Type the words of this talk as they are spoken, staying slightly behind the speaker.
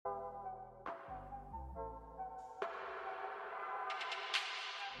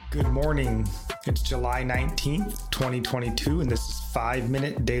Good morning. It's July 19th, 2022, and this is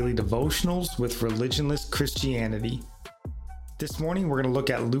 5-Minute Daily Devotionals with Religionless Christianity. This morning, we're going to look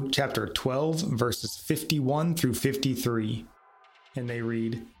at Luke chapter 12, verses 51 through 53. And they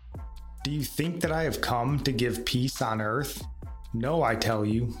read, "Do you think that I have come to give peace on earth? No, I tell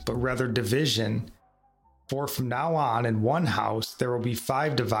you, but rather division. For from now on, in one house there will be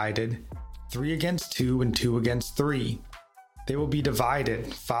 5 divided, 3 against 2 and 2 against 3. They will be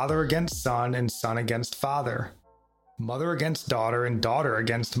divided, father against son and son against father, mother against daughter and daughter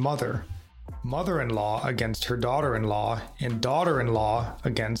against mother, mother-in-law against her daughter-in-law, and daughter-in-law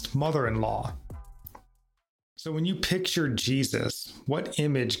against mother-in-law." So when you picture Jesus, what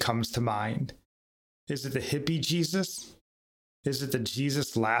image comes to mind? Is it the hippie Jesus? Is it the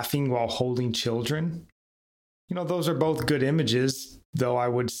Jesus laughing while holding children? Those are both good images, though I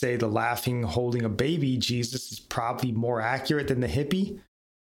would say the laughing, holding a baby Jesus is probably more accurate than the hippie.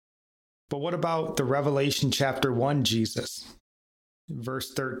 But what about the Revelation chapter 1 Jesus?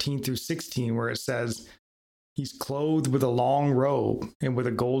 Verse 13 through 16, where it says, "He's clothed with a long robe and with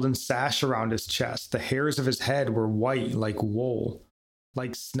a golden sash around his chest. The hairs of his head were white like wool,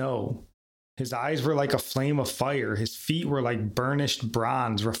 like snow. His eyes were like a flame of fire. His feet were like burnished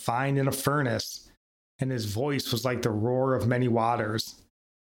bronze refined in a furnace. And his voice was like the roar of many waters.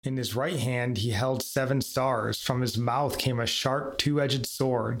 In his right hand he held 7 stars. From his mouth came a sharp 2-edged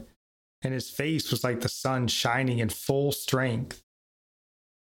sword, and his face was like the sun shining in full strength."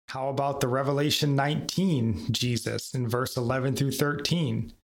 How about the Revelation 19 Jesus in verse 11 through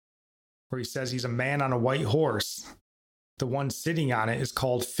 13, where he says he's a man on a white horse. The one sitting on it is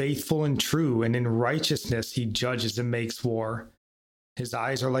called Faithful and True, and in righteousness he judges and makes war. His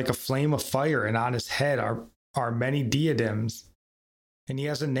eyes are like a flame of fire, and on his head are many diadems. And he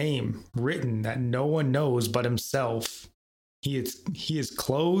has a name written that no one knows but himself. He is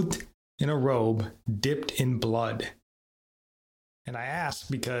clothed in a robe dipped in blood. And I ask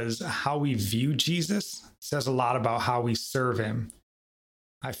because how we view Jesus says a lot about how we serve him.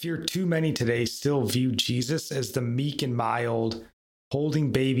 I fear too many today still view Jesus as the meek and mild,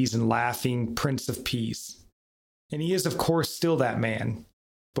 holding babies and laughing Prince of Peace. And he is, of course, still that man,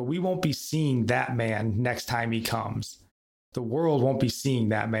 but we won't be seeing that man next time he comes. The world won't be seeing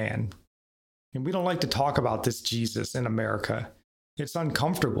that man. And we don't like to talk about this Jesus in America. It's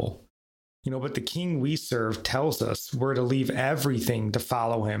uncomfortable. But the King we serve tells us we're to leave everything to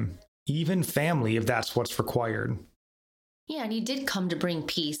follow him, even family if that's what's required. Yeah, and he did come to bring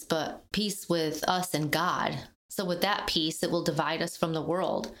peace, but peace with us and God. So with that peace, it will divide us from the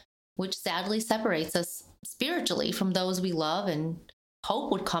world, which sadly separates us spiritually from those we love and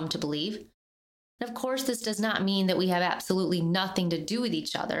hope would come to believe. And of course, this does not mean that we have absolutely nothing to do with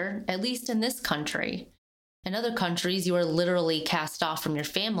each other, at least in this country. In other countries, you are literally cast off from your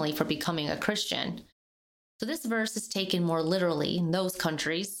family for becoming a Christian. So this verse is taken more literally in those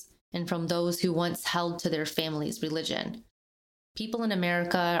countries and from those who once held to their family's religion. People in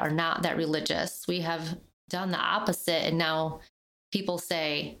America are not that religious. We have done the opposite, and now people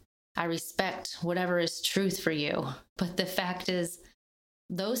say, "I respect whatever is truth for you." But the fact is,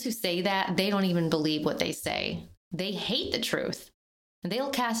 those who say that, they don't even believe what they say. They hate the truth. And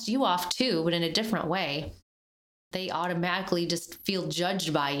they'll cast you off too, but in a different way. They automatically just feel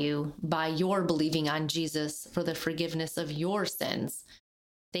judged by you, by your believing on Jesus for the forgiveness of your sins.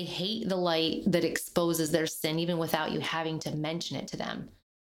 They hate the light that exposes their sin even without you having to mention it to them.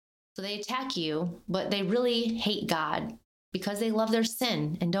 So they attack you, but they really hate God because they love their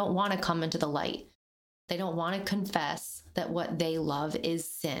sin and don't want to come into the light. They don't want to confess that what they love is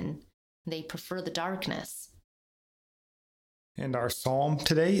sin. They prefer the darkness. And our psalm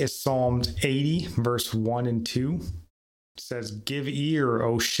today is Psalms 80, verse 1 and 2. It says, "Give ear,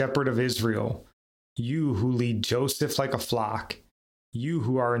 O shepherd of Israel, you who lead Joseph like a flock. You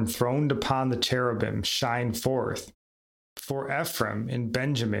who are enthroned upon the cherubim, shine forth. For Ephraim and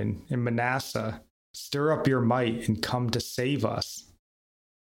Benjamin and Manasseh, stir up your might and come to save us."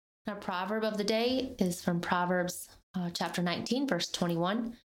 Our proverb of the day is from Proverbs chapter 19, verse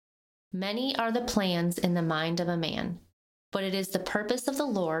 21. "Many are the plans in the mind of a man, but it is the purpose of the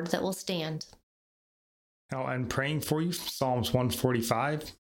Lord that will stand." Now, I'm praying for you, Psalms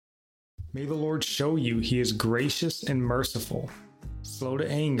 145. "May the Lord show you he is gracious and merciful, slow to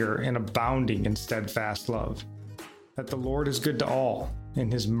anger and abounding in steadfast love. That the Lord is good to all,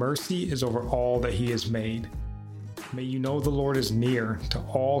 and his mercy is over all that he has made. May you know the Lord is near to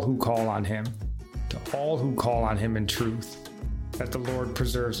all who call on him in truth. That the Lord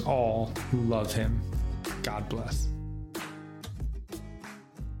preserves all who love him." God bless.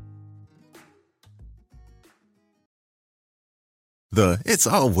 The "it's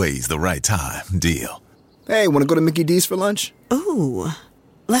always the right time" deal. Hey, want to go to Mickey D's for lunch? Ooh,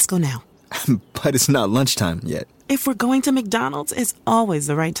 let's go now. But it's not lunchtime yet. If we're going to McDonald's, it's always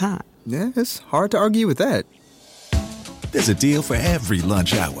the right time. Yeah, it's hard to argue with that. There's a deal for every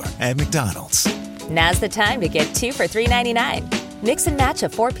lunch hour at McDonald's. Now's the time to get 2 for $3.99. Mix and match a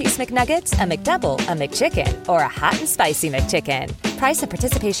 4-piece McNuggets, a McDouble, a McChicken, or a hot and spicy McChicken. Price and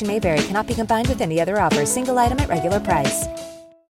participation may vary. Cannot be combined with any other offer. Single item at regular price.